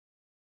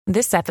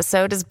This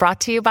episode is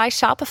brought to you by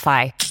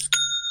Shopify.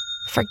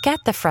 Forget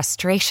the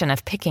frustration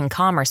of picking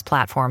commerce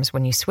platforms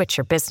when you switch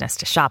your business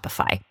to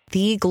Shopify,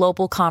 the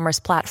global commerce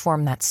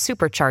platform that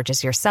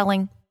supercharges your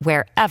selling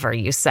wherever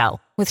you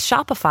sell. With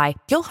Shopify,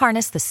 you'll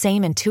harness the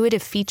same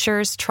intuitive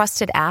features,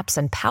 trusted apps,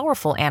 and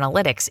powerful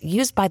analytics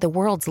used by the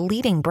world's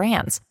leading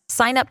brands.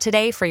 Sign up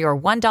today for your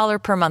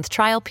 $1 per month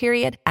trial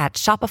period at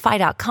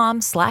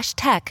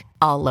shopify.com/tech,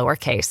 all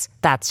lowercase.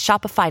 That's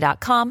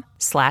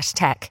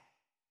shopify.com/tech.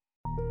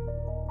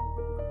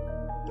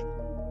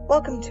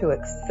 Welcome to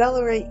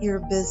Accelerate Your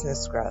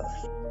Business Growth,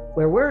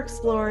 where we're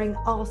exploring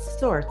all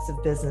sorts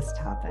of business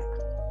topics.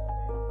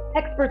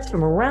 Experts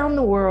from around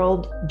the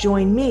world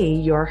join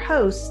me, your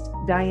host,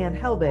 Diane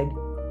Helbig,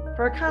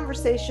 for a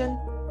conversation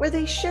where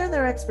they share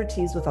their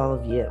expertise with all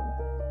of you.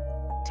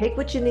 Take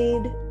what you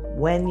need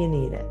when you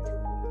need it.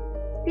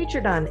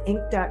 Featured on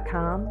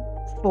Inc.com,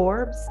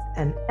 Forbes,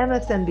 and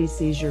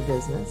MSNBC's Your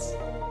Business,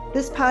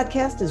 this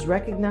podcast is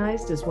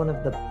recognized as one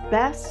of the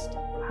best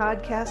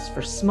podcasts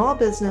for small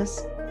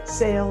business,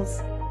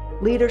 sales,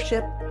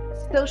 leadership,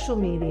 social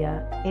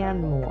media,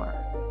 and more.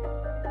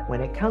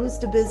 When it comes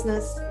to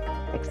business,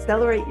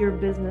 Accelerate Your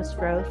Business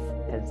Growth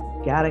has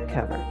got it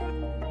covered.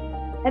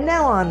 And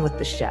now on with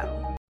the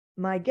show.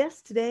 My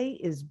guest today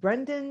is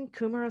Brendan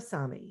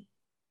Kumarasamy.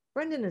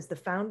 Brendan is the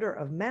founder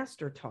of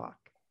Master Talk.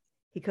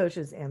 He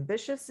coaches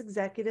ambitious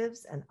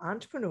executives and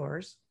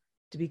entrepreneurs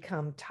to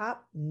become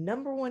top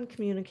 #1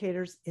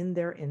 communicators in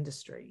their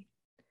industry.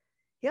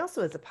 He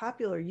also has a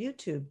popular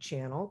YouTube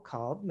channel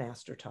called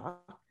Master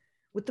Talk,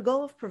 with the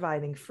goal of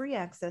providing free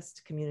access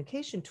to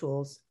communication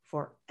tools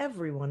for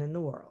everyone in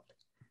the world.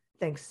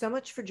 Thanks so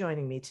much for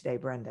joining me today,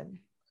 Brendan.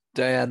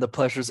 Diane, the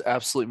pleasure is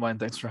absolutely mine.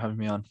 Thanks for having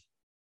me on.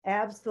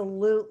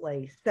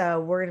 Absolutely.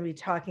 So we're going to be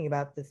talking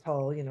about this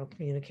whole,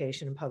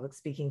 communication and public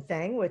speaking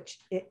thing,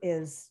 which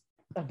is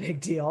a big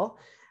deal.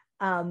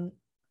 And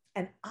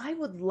I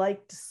would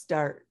like to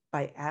start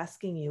by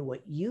asking you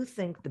what you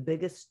think the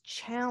biggest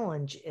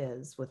challenge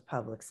is with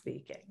public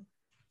speaking.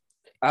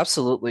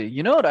 Absolutely.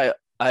 You know what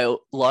a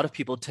lot of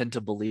people tend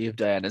to believe,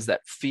 Diane, is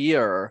that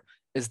fear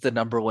is the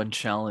 #1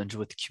 challenge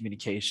with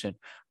communication.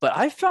 But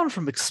I found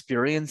from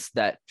experience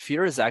that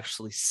fear is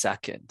actually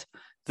second.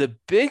 The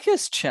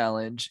biggest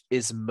challenge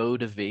is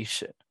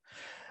motivation.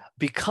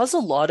 Because a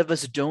lot of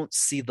us don't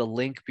see the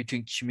link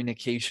between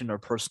communication or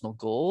personal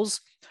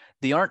goals,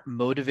 they aren't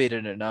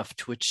motivated enough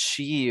to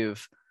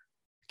achieve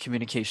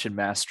communication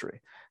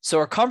mastery. So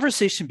our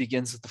conversation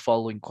begins with the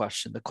following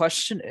question. The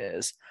question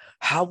is,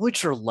 how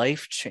would your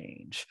life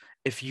change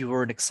if you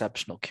were an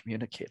exceptional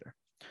communicator?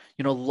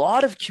 A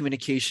lot of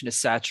communication is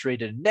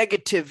saturated in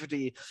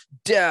negativity,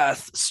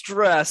 death,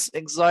 stress,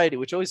 anxiety,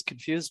 which always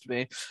confused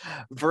me,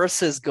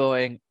 versus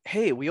going,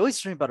 hey, we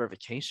always dream about our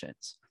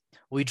vacations.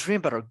 We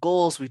dream about our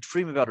goals. We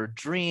dream about our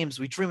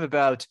dreams. We dream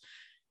about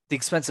the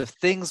expensive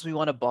things we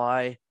want to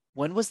buy.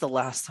 When was the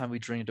last time we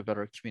dreamed about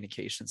our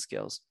communication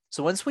skills?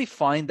 So once we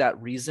find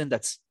that reason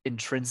that's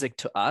intrinsic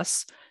to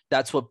us,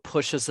 that's what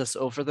pushes us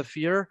over the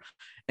fear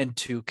and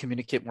to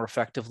communicate more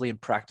effectively and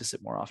practice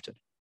it more often.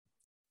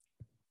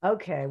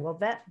 Okay, well,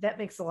 that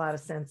makes a lot of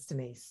sense to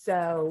me.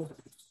 So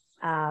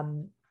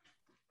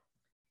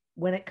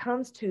when it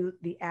comes to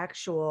the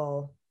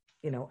actual,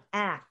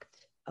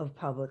 act of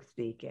public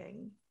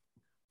speaking,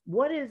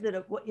 what is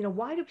it?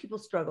 Why do people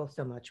struggle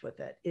so much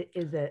with it?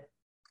 Is it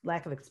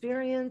lack of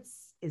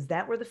experience? Is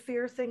that where the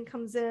fear thing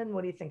comes in?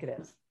 What do you think it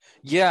is?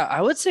 Yeah,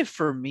 I would say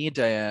for me,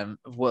 Diane,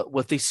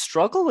 what they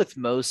struggle with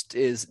most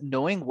is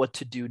knowing what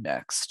to do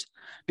next.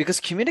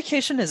 Because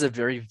communication is a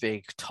very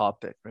vague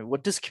topic, right?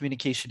 What does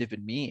communication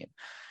even mean?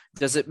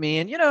 Does it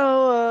mean,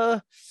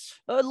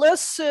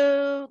 less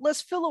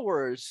filler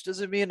words? Does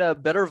it mean a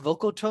better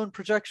vocal tone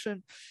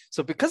projection?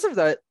 So because of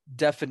that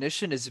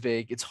definition is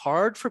vague, it's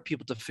hard for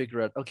people to figure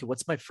out, okay,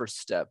 what's my first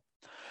step?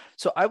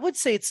 So I would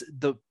say it's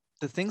the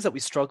things that we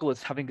struggle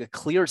with having a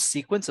clear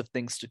sequence of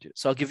things to do.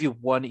 So I'll give you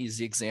one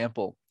easy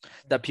example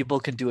that people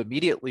can do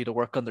immediately to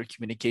work on their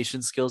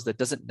communication skills that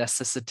doesn't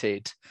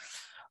necessitate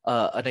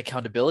an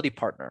accountability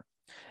partner.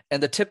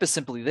 And the tip is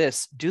simply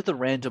this: do the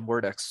random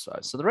word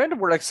exercise. So the random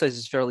word exercise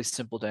is fairly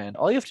simple, Dan.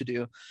 All you have to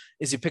do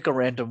is you pick a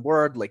random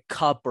word like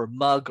cup or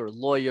mug or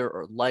lawyer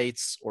or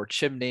lights or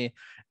chimney,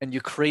 and you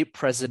create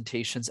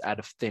presentations out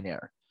of thin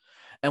air.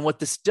 And what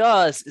this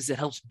does is it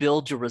helps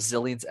build your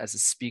resilience as a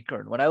speaker.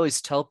 And what I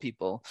always tell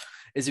people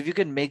is if you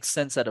can make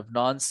sense out of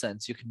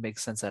nonsense, you can make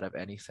sense out of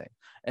anything.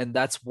 And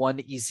that's one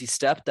easy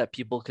step that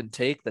people can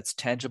take that's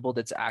tangible,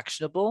 that's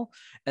actionable,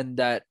 and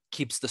that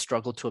keeps the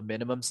struggle to a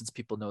minimum since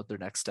people know what their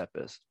next step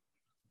is.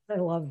 I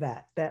love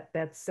that.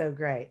 That's so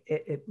great.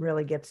 It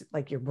really gets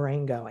like your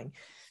brain going.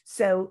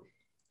 So,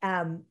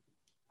 and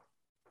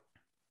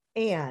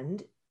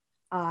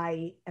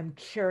I am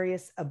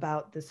curious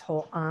about this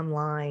whole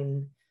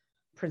online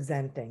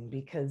presenting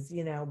because,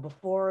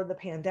 before the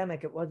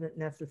pandemic, it wasn't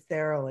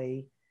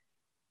necessarily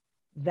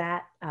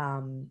that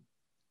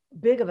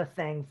big of a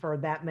thing for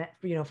that,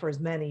 for as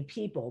many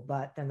people,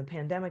 but then the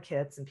pandemic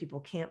hits and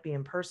people can't be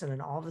in person.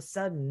 And all of a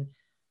sudden,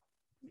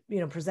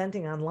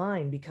 presenting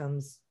online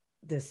becomes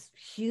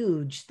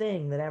huge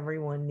thing that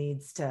everyone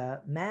needs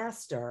to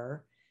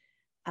master.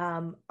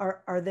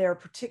 Are there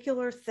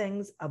particular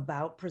things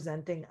about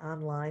presenting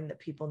online that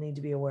people need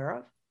to be aware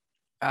of?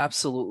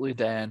 Absolutely,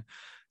 Dan.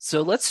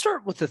 So let's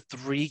start with the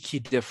three key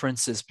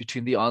differences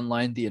between the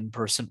online, the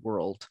in-person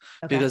world,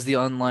 Okay. because the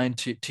online,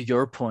 to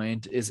your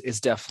point,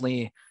 is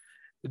definitely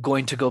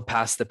going to go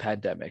past the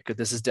pandemic.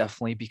 This is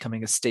definitely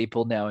becoming a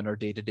staple now in our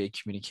day-to-day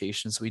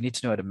communication. So we need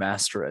to know how to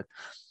master it.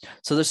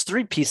 So there's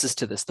three pieces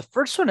to this. The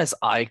first one is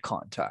eye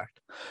contact.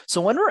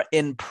 So when we're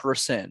in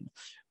person,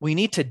 we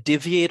need to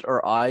deviate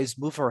our eyes,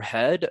 move our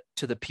head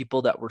to the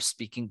people that we're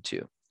speaking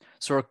to.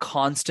 So we're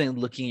constantly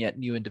looking at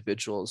new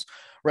individuals.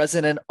 Whereas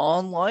in an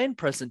online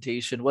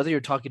presentation, whether you're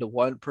talking to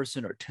one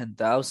person or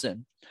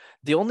 10,000,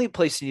 the only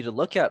place you need to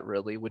look at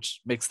really,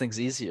 which makes things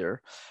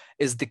easier,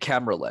 is the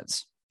camera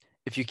lens.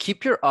 If you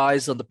keep your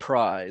eyes on the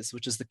prize,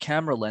 which is the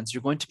camera lens,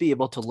 you're going to be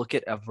able to look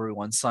at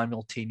everyone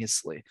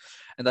simultaneously.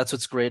 And that's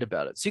what's great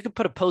about it. So you can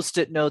put a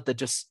Post-it note that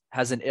just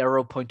has an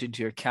arrow pointing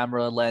to your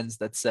camera lens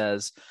that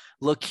says,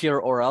 look here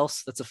or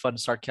else. That's a fun,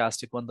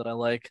 sarcastic one that I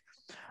like.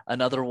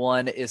 Another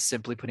one is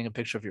simply putting a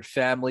picture of your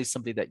family,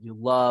 somebody that you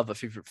love, a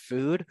favorite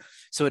food.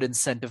 So it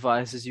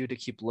incentivizes you to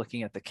keep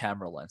looking at the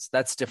camera lens.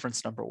 That's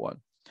difference number one.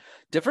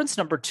 Difference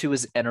number two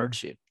is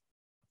energy.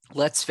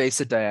 Let's face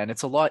it, Diane,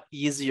 it's a lot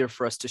easier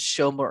for us to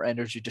show more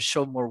energy, to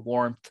show more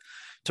warmth,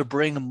 to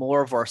bring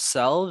more of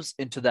ourselves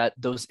into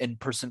those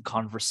in-person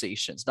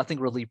conversations.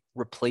 Nothing really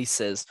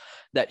replaces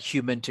that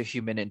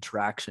human-to-human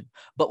interaction.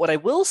 But what I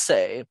will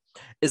say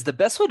is the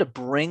best way to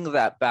bring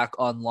that back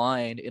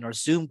online in our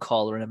Zoom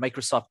call or in a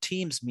Microsoft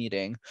Teams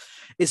meeting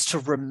is to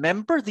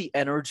remember the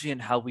energy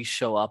and how we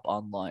show up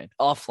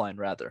offline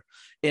rather,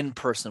 in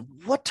person.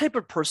 What type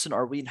of person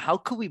are we and how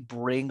can we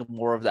bring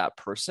more of that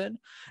person?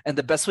 And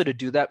the best way to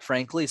do that,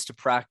 frankly, is to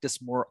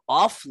practice more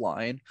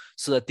offline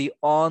so that the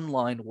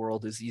online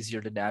world is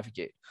easier to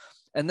navigate.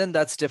 And then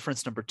that's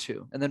difference number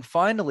two. And then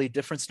finally,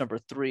 difference number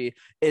three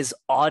is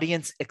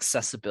audience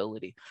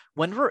accessibility.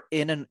 When we're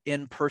in an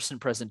in-person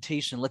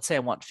presentation, let's say I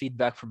want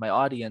feedback from my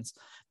audience,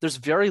 there's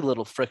very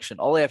little friction.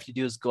 All I have to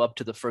do is go up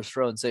to the first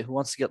row and say, who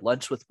wants to get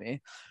lunch with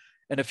me?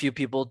 And a few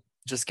people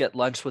just get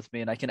lunch with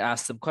me and I can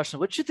ask them questions.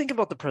 What did you think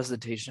about the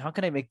presentation? How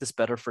can I make this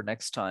better for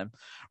next time?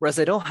 Whereas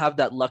I don't have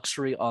that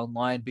luxury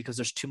online because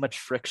there's too much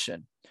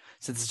friction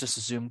since it's just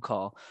a Zoom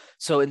call.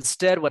 So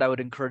instead, what I would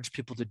encourage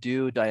people to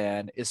do,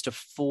 Diane, is to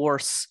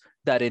force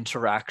that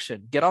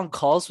interaction. Get on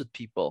calls with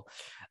people,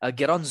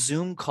 get on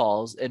Zoom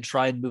calls and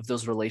try and move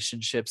those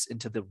relationships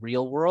into the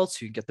real world so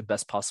you can get the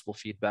best possible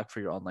feedback for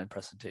your online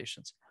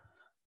presentations.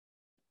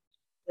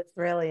 That's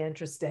really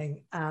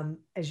interesting.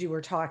 As you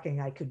were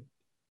talking, I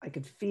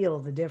could feel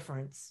the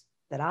difference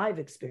that I've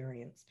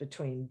experienced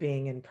between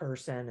being in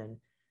person and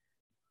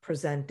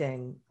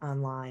presenting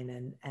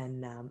online,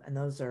 and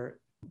those are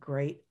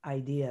great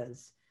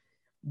ideas.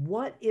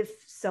 What if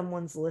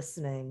someone's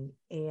listening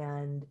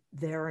and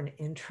they're an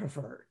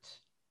introvert?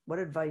 What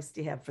advice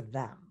do you have for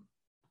them?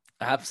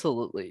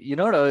 Absolutely. You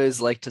know what I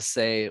always like to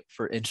say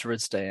for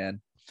introverts,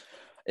 Diane,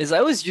 is I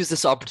always use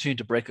this opportunity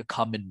to break a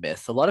common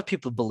myth. A lot of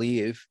people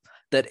believe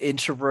that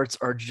introverts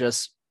are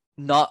just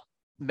not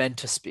meant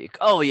to speak.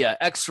 Oh yeah,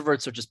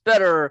 extroverts are just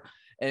better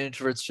and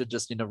introverts should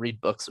just, read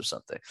books or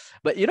something.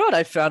 But you know what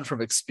I found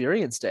from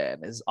experience,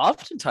 Dan, is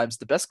oftentimes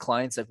the best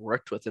clients I've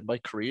worked with in my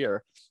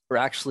career are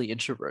actually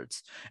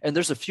introverts. And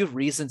there's a few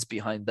reasons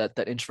behind that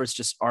introverts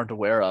just aren't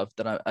aware of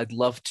that I'd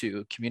love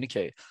to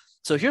communicate.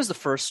 So here's the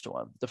first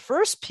one. The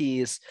first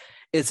piece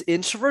is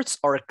introverts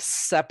are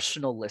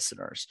exceptional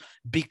listeners.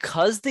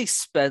 Because they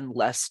spend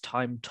less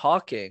time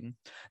talking,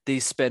 they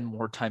spend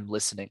more time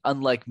listening.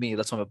 Unlike me,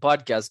 that's why I'm a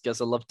podcast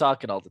guest. I love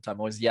talking all the time,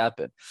 always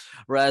yapping.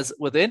 Whereas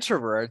with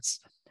introverts,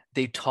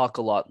 they talk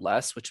a lot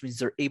less, which means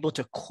they're able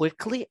to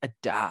quickly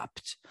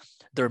adapt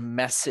their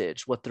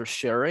message, what they're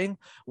sharing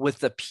with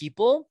the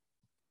people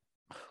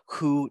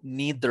who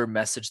need their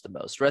message the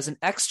most. Whereas an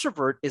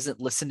extrovert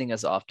isn't listening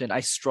as often.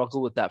 I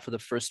struggle with that for the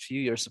first few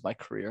years of my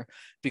career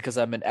because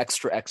I'm an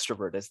extra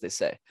extrovert, as they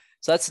say.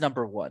 So that's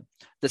number one.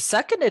 The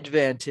second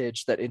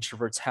advantage that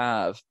introverts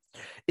have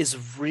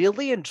is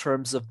really in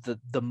terms of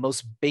the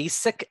most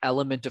basic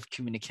element of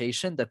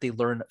communication that they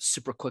learn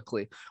super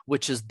quickly,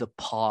 which is the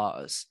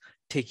pause,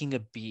 taking a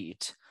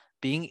beat,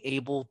 being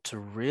able to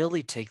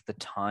really take the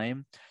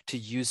time to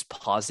use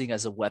pausing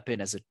as a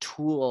weapon, as a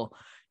tool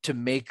to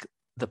make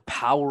the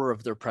power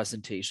of their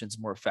presentations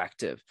more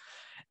effective.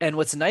 And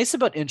what's nice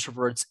about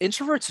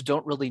introverts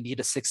don't really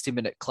need a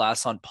 60-minute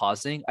class on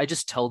pausing. I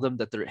just tell them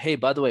that hey,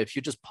 by the way, if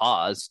you just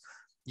pause,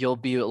 you'll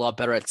be a lot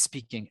better at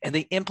speaking. And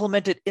they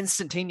implement it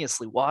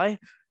instantaneously. Why?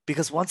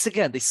 Because once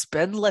again, they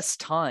spend less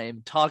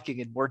time talking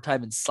and more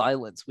time in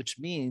silence, which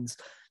means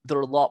they're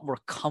a lot more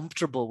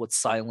comfortable with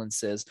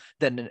silences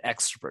than an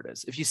extrovert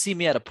is. If you see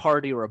me at a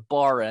party or a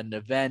bar at an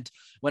event,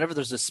 whenever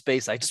there's a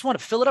space, I just want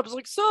to fill it up. It's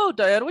like, so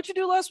Diane, what'd you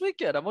do last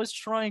weekend? I'm always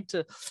trying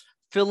to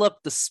fill up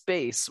the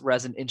space,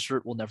 whereas an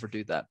introvert will never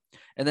do that.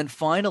 And then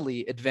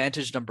finally,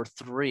 advantage number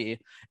 3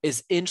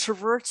 is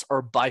introverts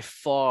are by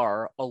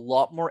far a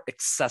lot more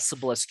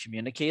accessible as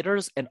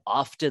communicators and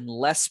often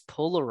less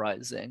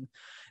polarizing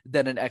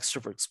than an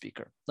extrovert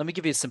speaker. Let me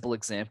give you a simple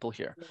example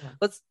here. Yeah.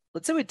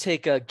 Let's say we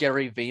take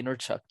Gary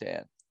Vaynerchuk,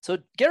 Dan. So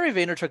Gary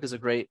Vaynerchuk is a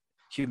great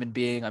human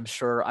being, I'm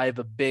sure. I'm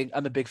a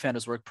big fan of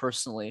his work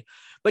personally,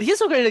 but he's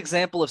a great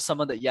example of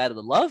someone that you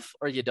either love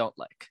or you don't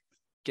like.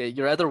 Okay,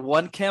 you're either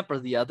one camp or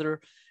the other.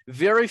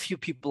 Very few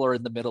people are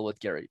in the middle with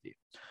Gary Vee.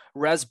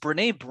 Whereas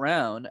Brene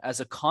Brown,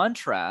 as a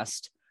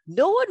contrast,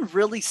 no one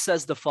really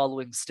says the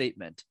following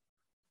statement: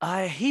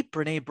 I hate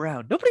Brene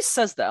Brown. Nobody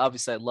says that.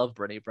 Obviously, I love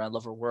Brene Brown,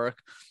 love her work.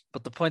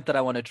 But the point that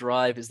I want to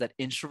drive is that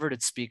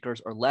introverted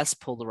speakers are less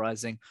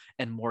polarizing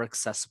and more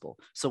accessible.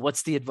 So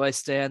what's the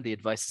advice, Dan? The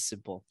advice is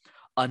simple.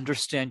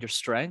 Understand your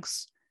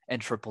strengths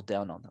and triple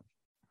down on them.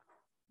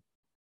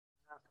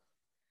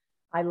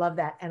 I love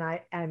that. And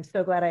I'm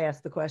so glad I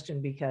asked the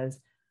question, because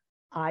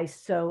I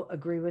so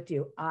agree with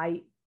you.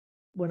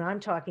 When I'm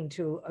talking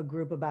to a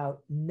group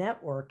about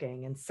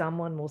networking and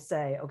someone will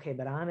say, okay,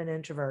 but I'm an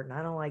introvert and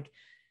I don't like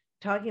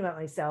talking about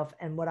myself.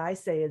 And what I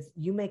say is,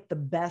 you make the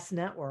best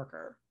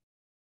networker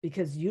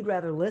because you'd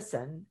rather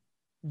listen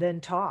than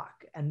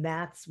talk. And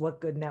that's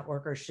what good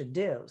networkers should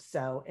do.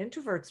 So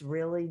introverts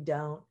really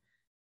don't,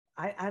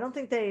 I don't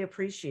think they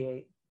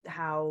appreciate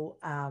how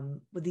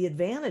the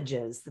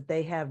advantages that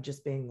they have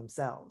just being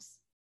themselves.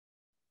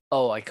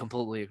 Oh, I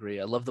completely agree.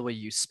 I love the way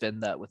you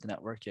spin that with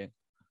networking.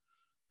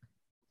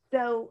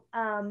 So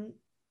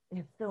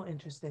it's so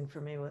interesting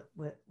for me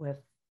with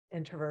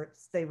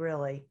introverts.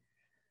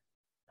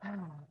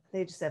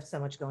 They just have so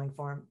much going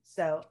for them.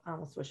 So I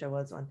almost wish I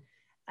was one.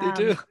 They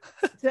do.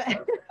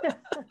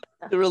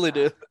 They really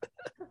do.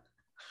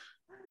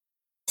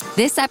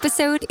 This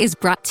episode is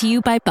brought to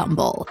you by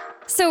Bumble.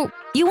 So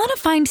you want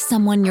to find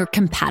someone you're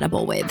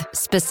compatible with,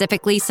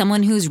 specifically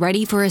someone who's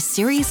ready for a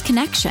serious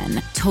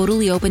connection,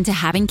 totally open to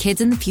having kids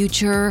in the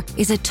future,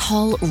 is a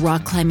tall,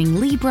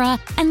 rock-climbing Libra,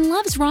 and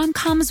loves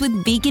rom-coms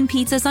with vegan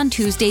pizzas on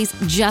Tuesdays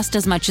just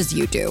as much as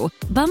you do.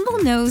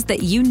 Bumble knows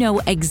that you know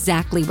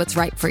exactly what's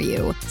right for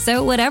you.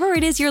 So whatever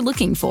it is you're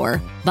looking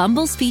for,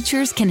 Bumble's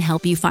features can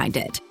help you find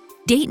it.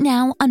 Date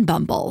now on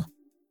Bumble.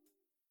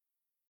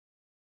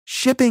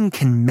 Shipping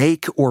can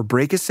make or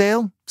break a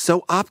sale,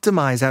 so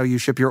optimize how you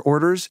ship your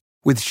orders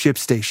with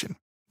ShipStation.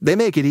 They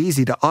make it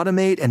easy to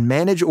automate and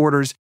manage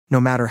orders no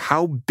matter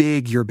how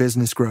big your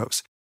business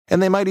grows.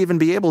 And they might even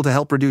be able to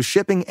help reduce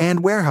shipping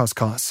and warehouse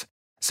costs.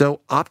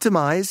 So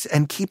optimize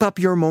and keep up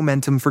your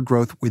momentum for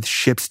growth with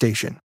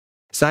ShipStation.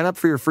 Sign up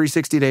for your free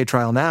 60-day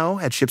trial now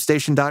at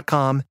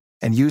ShipStation.com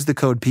and use the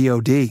code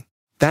POD.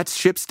 That's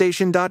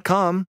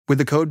ShipStation.com with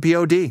the code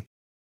POD.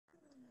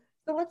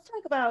 So let's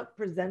talk about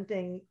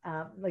presenting,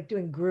 like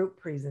doing group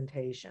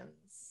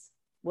presentations.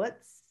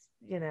 What's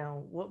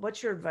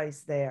your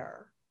advice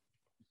there?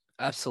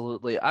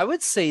 Absolutely. I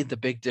would say the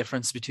big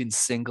difference between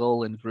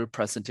single and group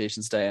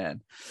presentations,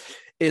 Diane,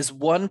 is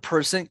one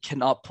person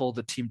cannot pull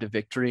the team to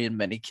victory in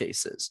many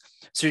cases.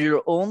 So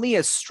you're only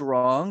as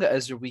strong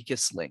as your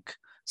weakest link.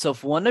 So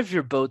if one of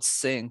your boats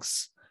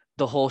sinks,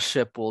 the whole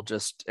ship will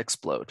just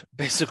explode.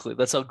 Basically,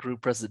 that's how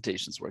group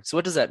presentations work. So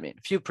what does that mean?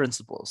 A few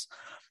principles.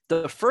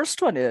 The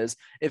first one is,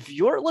 if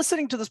you're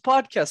listening to this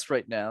podcast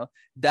right now,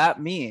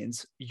 that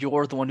means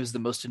you're the one who's the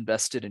most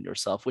invested in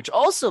yourself, which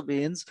also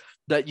means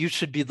that you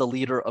should be the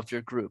leader of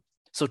your group.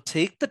 So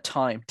take the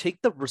time,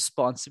 take the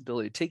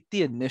responsibility, take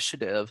the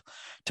initiative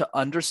to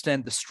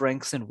understand the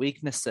strengths and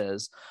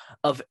weaknesses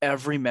of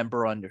every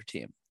member on your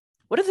team.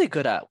 What are they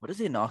good at? What are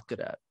they not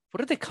good at?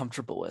 What are they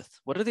comfortable with?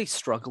 What are they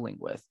struggling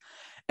with?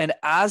 And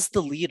as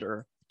the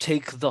leader,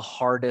 take the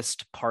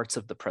hardest parts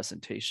of the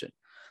presentation.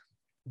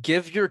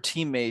 Give your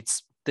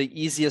teammates the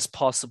easiest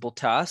possible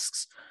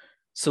tasks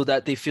so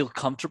that they feel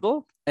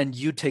comfortable and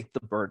you take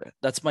the burden.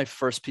 That's my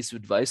first piece of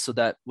advice, so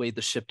that way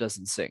the ship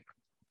doesn't sink.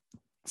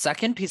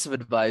 Second piece of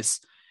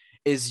advice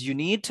is you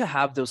need to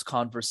have those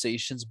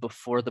conversations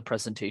before the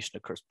presentation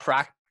occurs.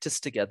 Practice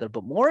together,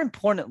 but more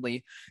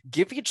importantly,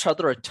 give each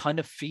other a ton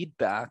of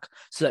feedback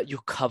so that you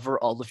cover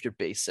all of your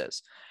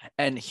bases.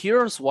 And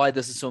here's why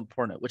this is so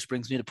important, which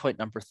brings me to point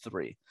number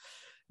 3.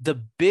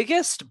 The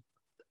biggest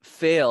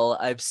fail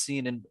I've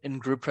seen in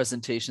group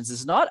presentations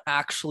is not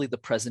actually the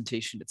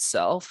presentation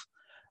itself,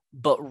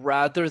 but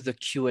rather the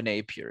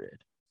Q&A period.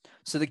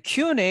 So the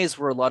Q&A is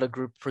where a lot of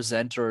group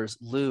presenters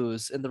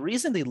lose. And the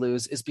reason they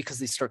lose is because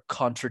they start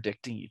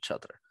contradicting each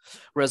other.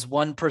 Whereas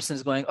one person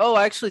is going, oh,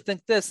 I actually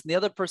think this. And the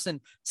other person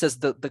says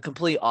the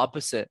complete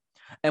opposite.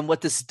 And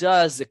what this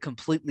does, it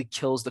completely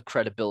kills the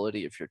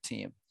credibility of your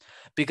team.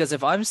 Because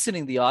if I'm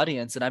sitting in the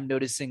audience and I'm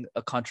noticing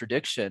a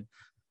contradiction,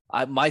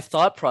 my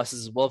thought process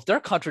is, well, if they're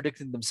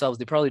contradicting themselves,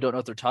 they probably don't know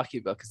what they're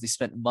talking about because they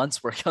spent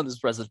months working on this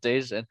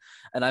presentation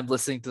and I'm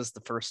listening to this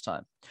the first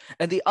time.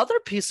 And the other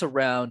piece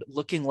around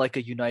looking like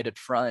a united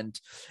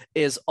front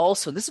is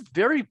also, this is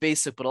very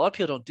basic, but a lot of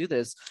people don't do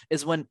this,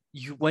 is when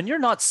you're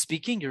not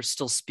speaking, you're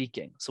still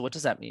speaking. So what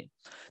does that mean?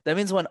 That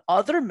means when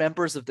other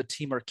members of the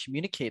team are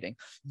communicating,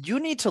 you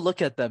need to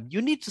look at them,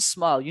 you need to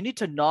smile, you need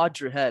to nod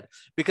your head,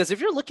 because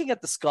if you're looking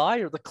at the sky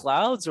or the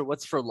clouds or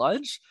what's for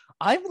lunch,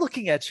 I'm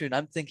looking at you and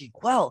I'm thinking,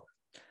 well,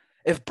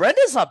 if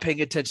Brendan's not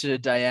paying attention to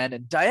Diane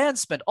and Diane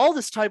spent all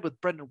this time with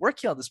Brendan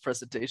working on this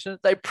presentation,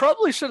 I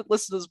probably shouldn't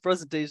listen to this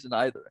presentation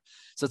either.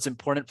 So it's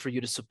important for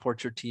you to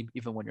support your team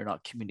even when you're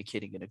not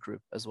communicating in a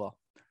group as well.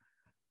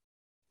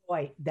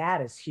 Boy,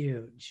 that is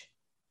huge.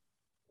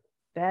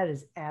 That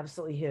is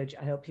absolutely huge.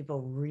 I hope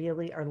people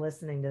really are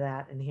listening to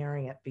that and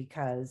hearing it,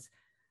 because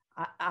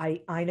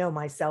I know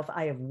myself,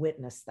 I have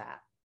witnessed that.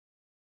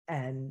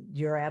 And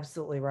you're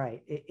absolutely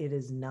right. It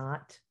is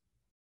not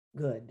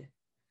good.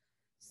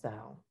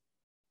 So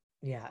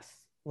yes,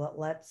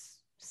 let's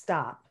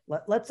stop.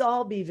 Let's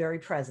all be very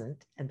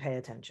present and pay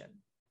attention,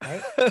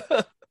 right?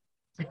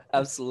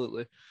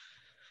 Absolutely.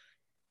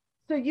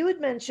 So you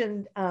had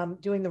mentioned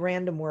doing the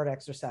random word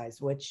exercise,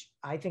 which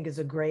I think is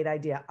a great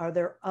idea. Are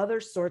there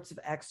other sorts of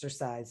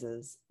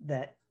exercises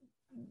that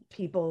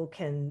people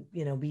can,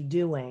 be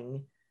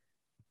doing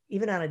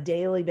even on a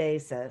daily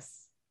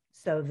basis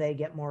so they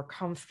get more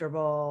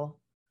comfortable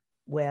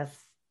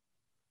with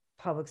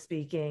public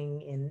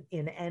speaking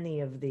in any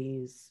of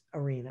these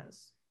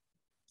arenas?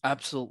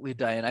 Absolutely,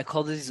 Diane. I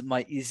call these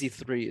my easy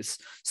threes.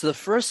 So the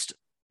first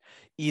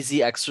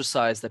easy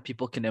exercise that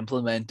people can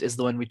implement is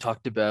the one we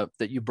talked about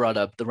that you brought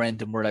up, the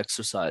random word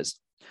exercise.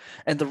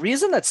 And the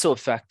reason that's so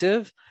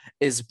effective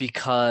is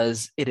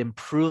because it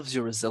improves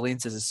your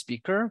resilience as a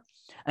speaker.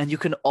 And you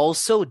can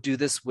also do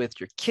this with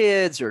your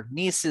kids, your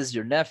nieces,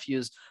 your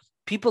nephews,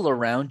 people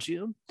around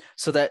you,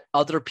 so that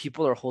other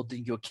people are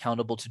holding you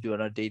accountable to do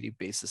it on a daily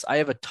basis. I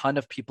have a ton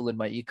of people in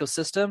my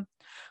ecosystem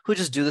who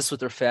just do this with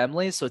their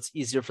families, so it's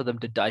easier for them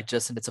to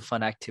digest, and it's a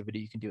fun activity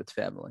you can do with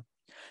family.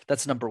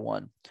 That's number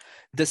one.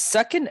 The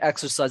second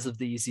exercise of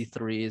the easy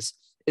threes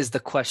is the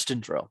question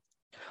drill.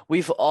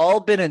 We've all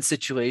been in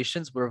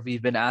situations where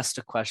we've been asked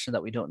a question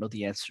that we don't know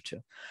the answer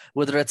to,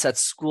 whether it's at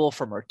school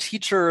from our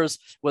teachers,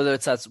 whether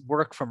it's at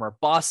work from our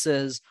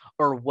bosses,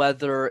 or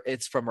whether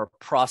it's from our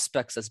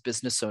prospects as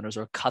business owners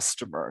or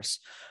customers,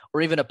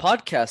 or even a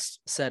podcast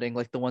setting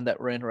like the one that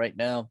we're in right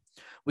now.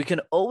 We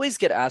can always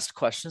get asked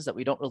questions that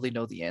we don't really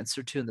know the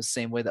answer to, in the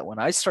same way that when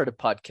I started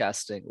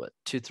podcasting,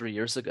 2-3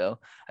 years ago,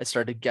 I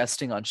started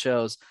guesting on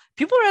shows.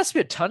 People are asking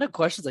me a ton of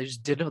questions I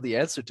just didn't know the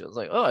answer to. I was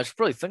like, oh, I should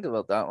probably think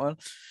about that one.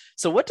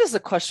 So what does the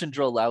question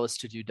drill allow us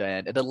to do,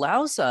 Diane? It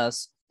allows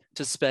us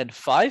to spend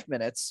 5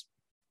 minutes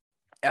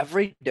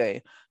every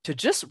day to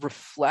just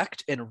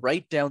reflect and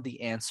write down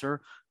the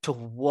answer to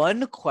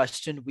one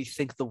question we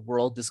think the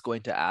world is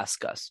going to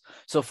ask us.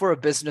 So if we're a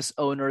business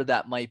owner,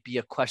 that might be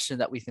a question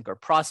that we think our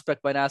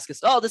prospect might ask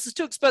us. Oh, this is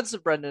too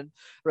expensive, Brendan,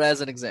 as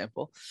an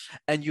example.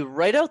 And you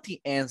write out the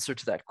answer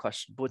to that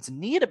question. But what's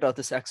neat about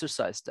this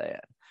exercise, Diane,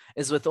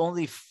 is with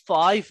only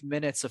 5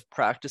 minutes of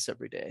practice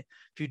every day,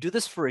 if you do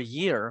this for a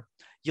year,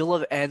 you'll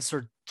have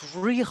answered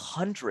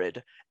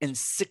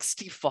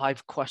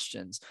 365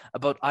 questions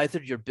about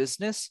either your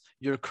business,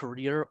 your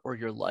career, or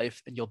your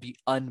life, and you'll be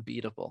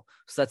unbeatable.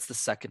 So that's the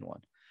second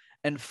one.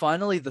 And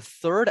finally, the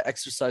third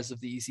exercise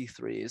of the easy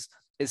threes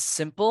is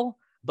simple,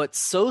 but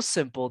so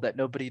simple that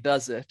nobody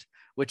does it,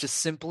 which is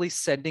simply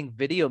sending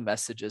video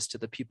messages to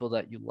the people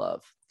that you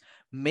love.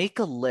 Make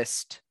a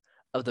list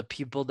of the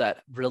people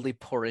that really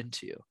pour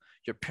into you,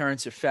 your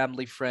parents, your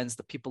family, friends,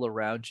 the people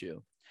around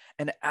you.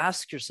 And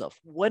ask yourself,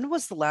 when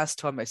was the last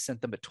time I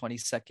sent them a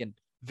 20-second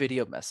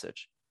video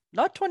message?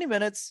 Not 20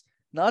 minutes,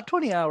 not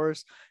 20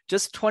 hours,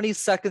 just 20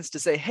 seconds to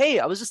say, hey,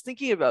 I was just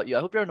thinking about you. I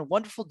hope you're having a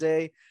wonderful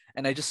day.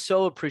 And I just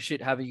so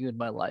appreciate having you in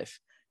my life.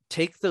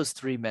 Take those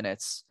 3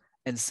 minutes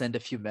and send a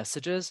few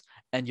messages,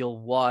 and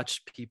you'll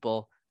watch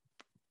people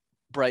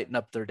brighten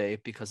up their day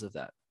because of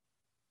that.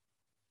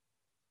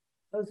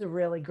 Those are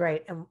really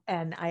great.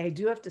 And I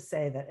do have to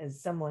say that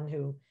as someone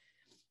who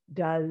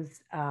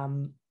does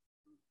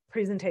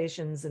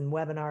presentations and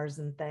webinars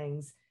and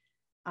things,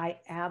 I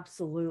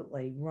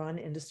absolutely run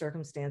into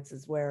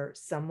circumstances where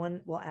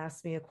someone will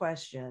ask me a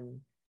question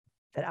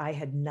that I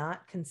had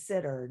not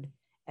considered.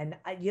 And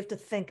you have to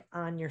think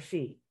on your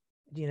feet.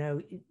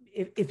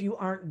 If you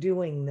aren't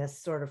doing this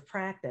sort of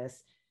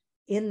practice,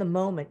 in the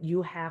moment,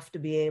 you have to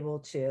be able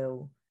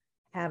to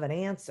have an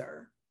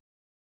answer.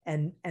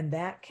 And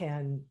that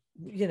can,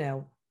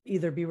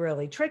 either be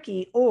really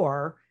tricky,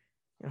 or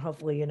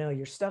hopefully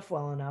your stuff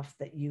well enough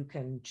that you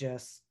can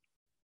just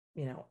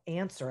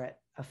answer it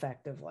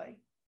effectively.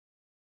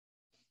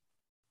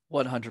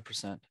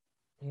 100%.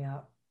 Yeah.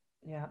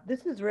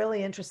 This is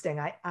really interesting.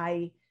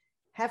 I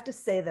have to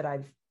say that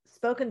I've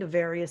spoken to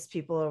various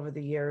people over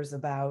the years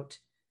about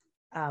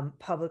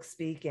public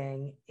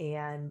speaking,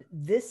 and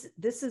this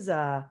is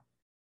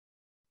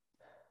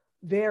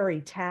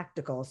very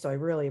tactical. So I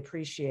really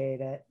appreciate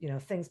it.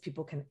 Things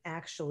people can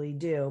actually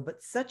do,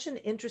 but such an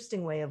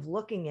interesting way of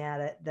looking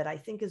at it that I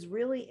think is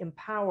really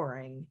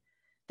empowering.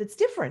 That's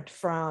different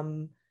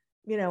from,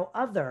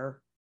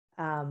 other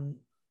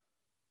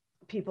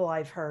people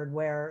I've heard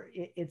where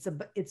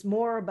it's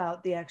more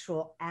about the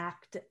actual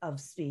act of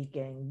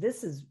speaking.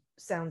 This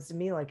sounds to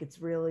me like it's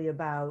really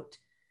about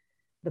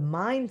the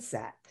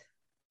mindset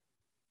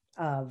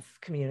of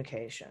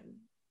communication.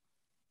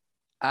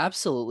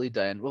 Absolutely,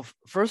 Diane. Well,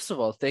 first of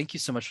all, thank you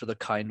so much for the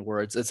kind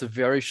words. It's a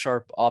very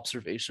sharp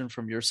observation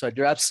from your side.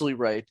 You're absolutely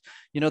right.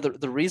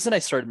 The reason I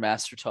started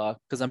Master Talk,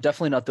 because I'm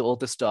definitely not the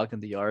oldest dog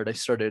in the yard. I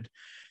started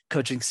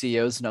coaching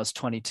CEOs when I was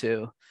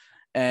 22.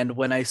 And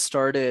when I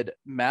started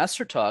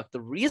Master Talk,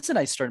 the reason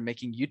I started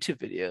making YouTube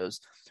videos,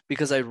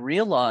 because I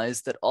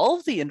realized that all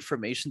of the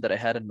information that I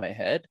had in my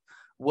head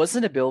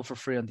wasn't available for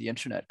free on the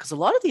internet. Because a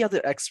lot of the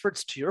other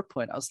experts, to your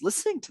point, I was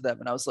listening to them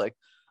and I was like,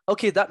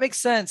 okay, that makes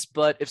sense.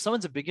 But if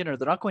someone's a beginner,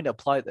 they're not going to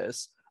apply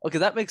this. Okay,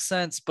 that makes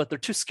sense, but they're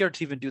too scared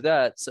to even do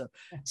that. So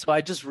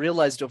I just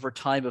realized over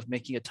time of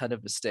making a ton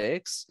of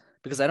mistakes,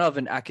 because I don't have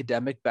an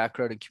academic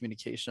background in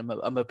communication.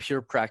 I'm a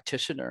pure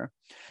practitioner,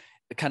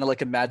 kind of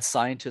like a mad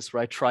scientist,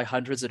 where I try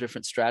hundreds of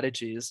different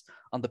strategies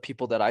on the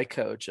people that I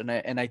coach, and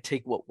I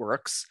take what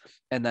works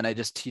and then I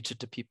just teach it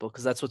to people,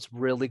 because that's what's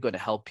really going to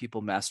help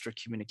people master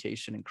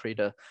communication and create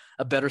a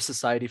better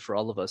society for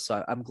all of us.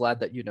 So I'm glad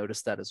that you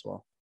noticed that as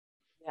well.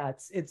 Yeah,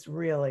 it's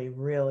really,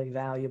 really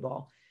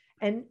valuable.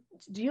 And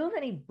do you have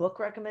any book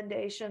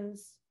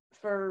recommendations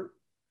for,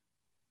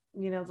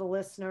 the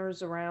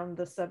listeners around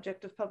the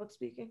subject of public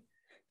speaking?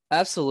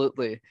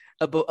 Absolutely.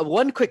 But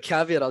one quick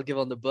caveat I'll give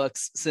on the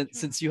books,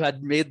 since you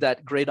had made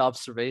that great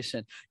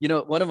observation.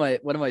 One of my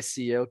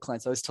CEO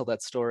clients, I always tell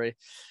that story.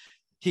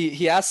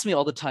 He asks me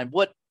all the time,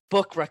 what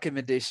book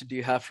recommendation do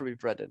you have for me,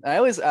 Brendan? I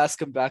always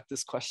ask him back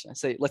this question. I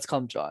say, let's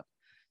call him John.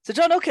 So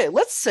John, okay,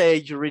 let's say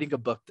you're reading a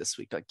book this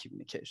week on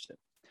communication.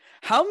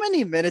 How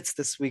many minutes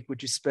this week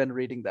would you spend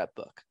reading that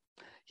book?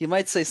 He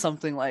might say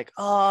something like,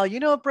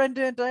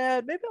 Brendan,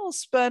 Diane, maybe I'll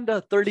spend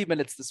 30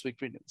 minutes this week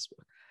reading this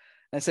book.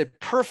 And I say,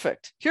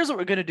 perfect. Here's what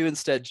we're going to do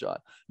instead, John.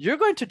 You're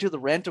going to do the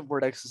random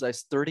word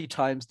exercise 30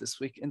 times this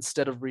week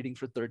instead of reading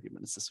for 30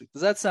 minutes this week.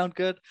 Does that sound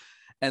good?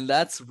 And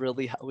that's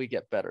really how we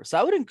get better. So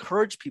I would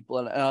encourage people,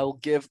 and I will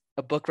give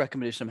a book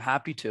recommendation, I'm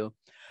happy to,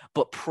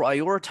 but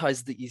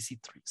prioritize the easy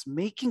threes,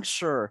 making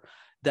sure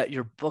that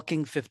you're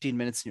booking 15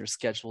 minutes in your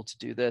schedule to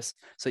do this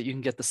so you can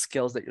get the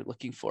skills that you're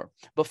looking for.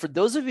 But for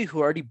those of you who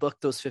already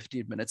booked those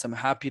 15 minutes, I'm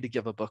happy to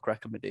give a book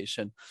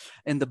recommendation.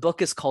 And the book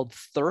is called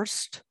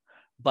Thirst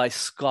by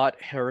Scott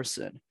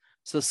Harrison.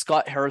 So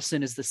Scott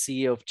Harrison is the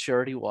CEO of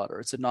Charity Water.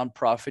 It's a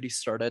nonprofit he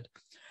started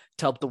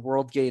to help the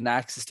world gain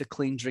access to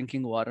clean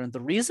drinking water. And the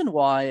reason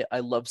why I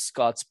love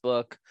Scott's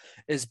book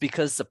is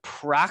because the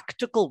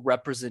practical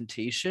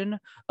representation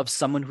of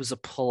someone who's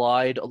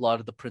applied a lot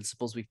of the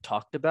principles we've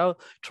talked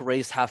about to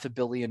raise $500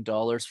 million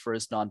for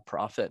his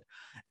nonprofit.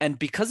 And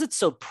because it's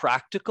so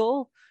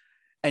practical,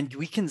 and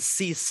we can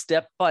see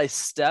step by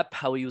step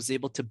how he was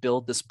able to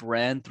build this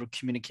brand through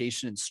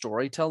communication and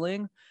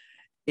storytelling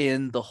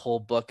in the whole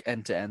book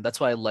end to end. That's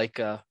why I like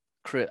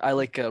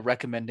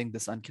recommending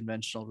this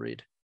unconventional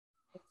read.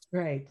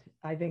 Great.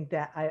 I think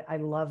that I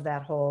love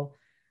that whole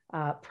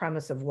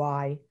premise of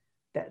why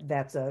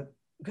that's a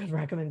good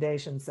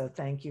recommendation. So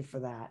thank you for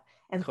that.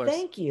 And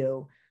thank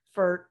you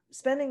for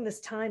spending this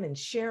time and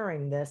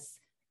sharing this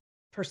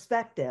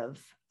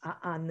perspective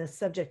on this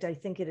subject. I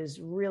think it is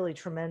really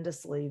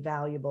tremendously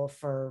valuable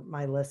for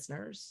my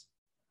listeners.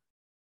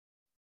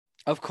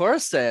 Of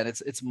course, Dan.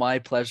 It's my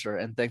pleasure.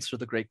 And thanks for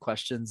the great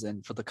questions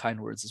and for the kind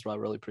words as well. I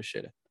really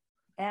appreciate it.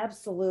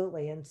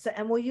 Absolutely. And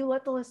will you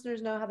let the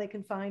listeners know how they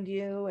can find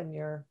you and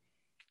your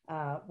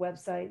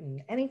website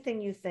and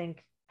anything you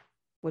think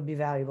would be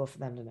valuable for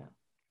them to know?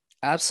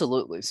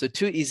 Absolutely. So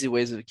 2 easy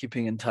ways of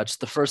keeping in touch.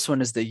 The first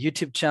one is the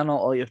YouTube channel.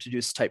 All you have to do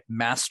is type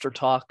Master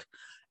Talk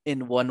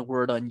in one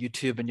word on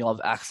YouTube, and you'll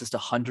have access to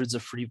hundreds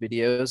of free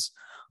videos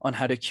on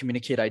how to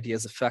communicate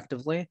ideas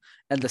effectively.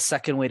 And the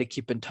second way to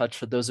keep in touch,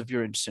 for those of you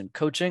who are interested in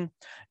coaching,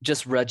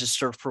 just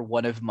register for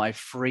one of my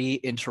free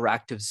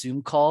interactive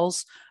Zoom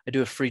calls. I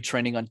do a free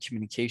training on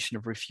communication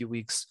every few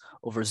weeks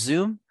over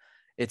Zoom.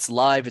 It's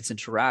live, it's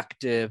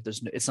interactive,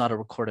 it's not a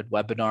recorded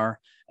webinar,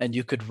 and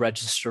you could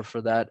register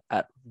for that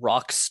at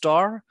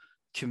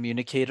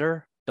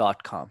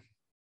rockstarcommunicator.com.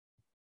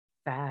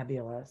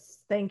 Fabulous.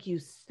 Thank you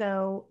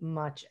so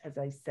much. As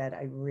I said,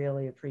 I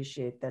really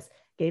appreciate this.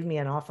 Gave me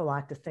an awful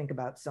lot to think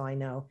about. So I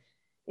know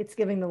it's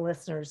giving the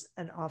listeners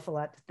an awful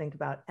lot to think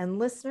about. And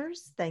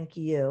listeners, thank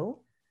you.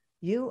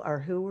 You are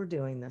who we're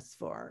doing this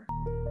for.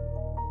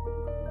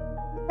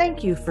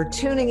 Thank you for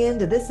tuning in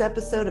to this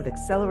episode of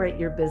Accelerate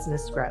Your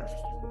Business Growth,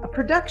 a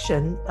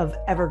production of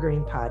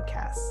Evergreen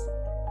Podcasts.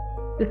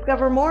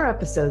 Discover more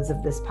episodes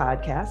of this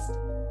podcast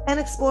and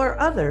explore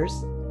others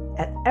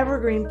at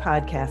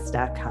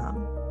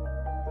evergreenpodcast.com.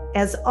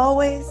 As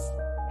always,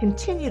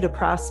 continue to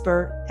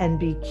prosper and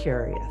be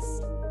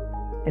curious.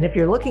 And if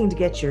you're looking to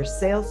get your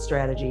sales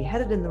strategy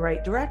headed in the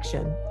right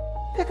direction,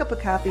 pick up a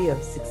copy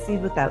of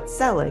Succeed Without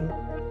Selling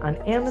on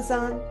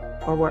Amazon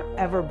or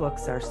wherever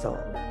books are sold.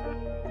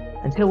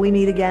 Until we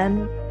meet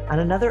again on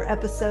another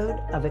episode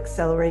of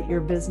Accelerate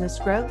Your Business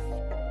Growth,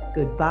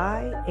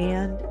 goodbye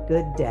and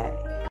good day.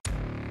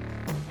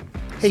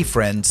 Hey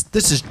friends,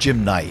 this is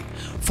Jim Knight,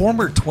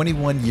 former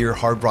 21-year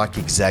Hard Rock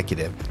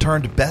executive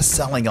turned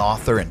best-selling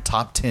author and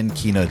top 10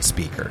 keynote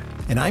speaker.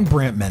 And I'm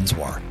Brant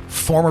Menswar,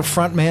 former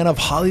frontman of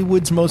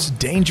Hollywood's Most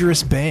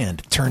Dangerous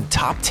Band turned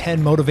top 10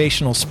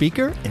 motivational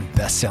speaker and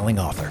best-selling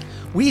author.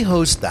 We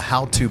host the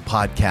how-to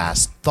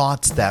podcast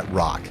Thoughts That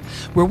Rock,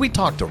 where we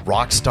talk to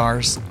rock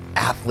stars,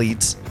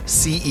 athletes,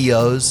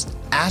 CEOs,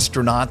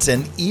 astronauts,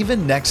 and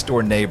even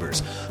next-door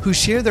neighbors who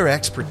share their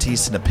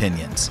expertise and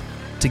opinions.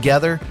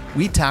 Together,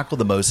 we tackle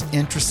the most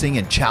interesting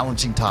and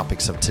challenging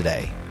topics of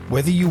today.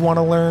 Whether you want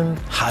to learn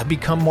how to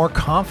become more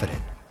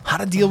confident, how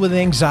to deal with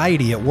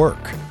anxiety at work,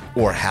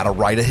 or how to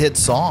write a hit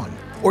song,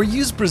 or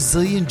use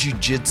Brazilian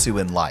Jiu-Jitsu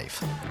in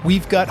life,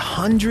 we've got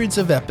hundreds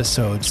of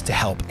episodes to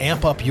help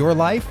amp up your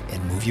life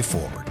and move you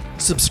forward.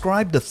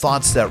 Subscribe to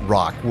Thoughts That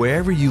Rock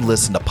wherever you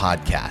listen to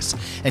podcasts,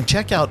 and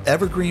check out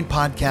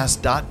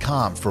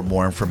evergreenpodcast.com for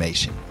more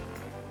information.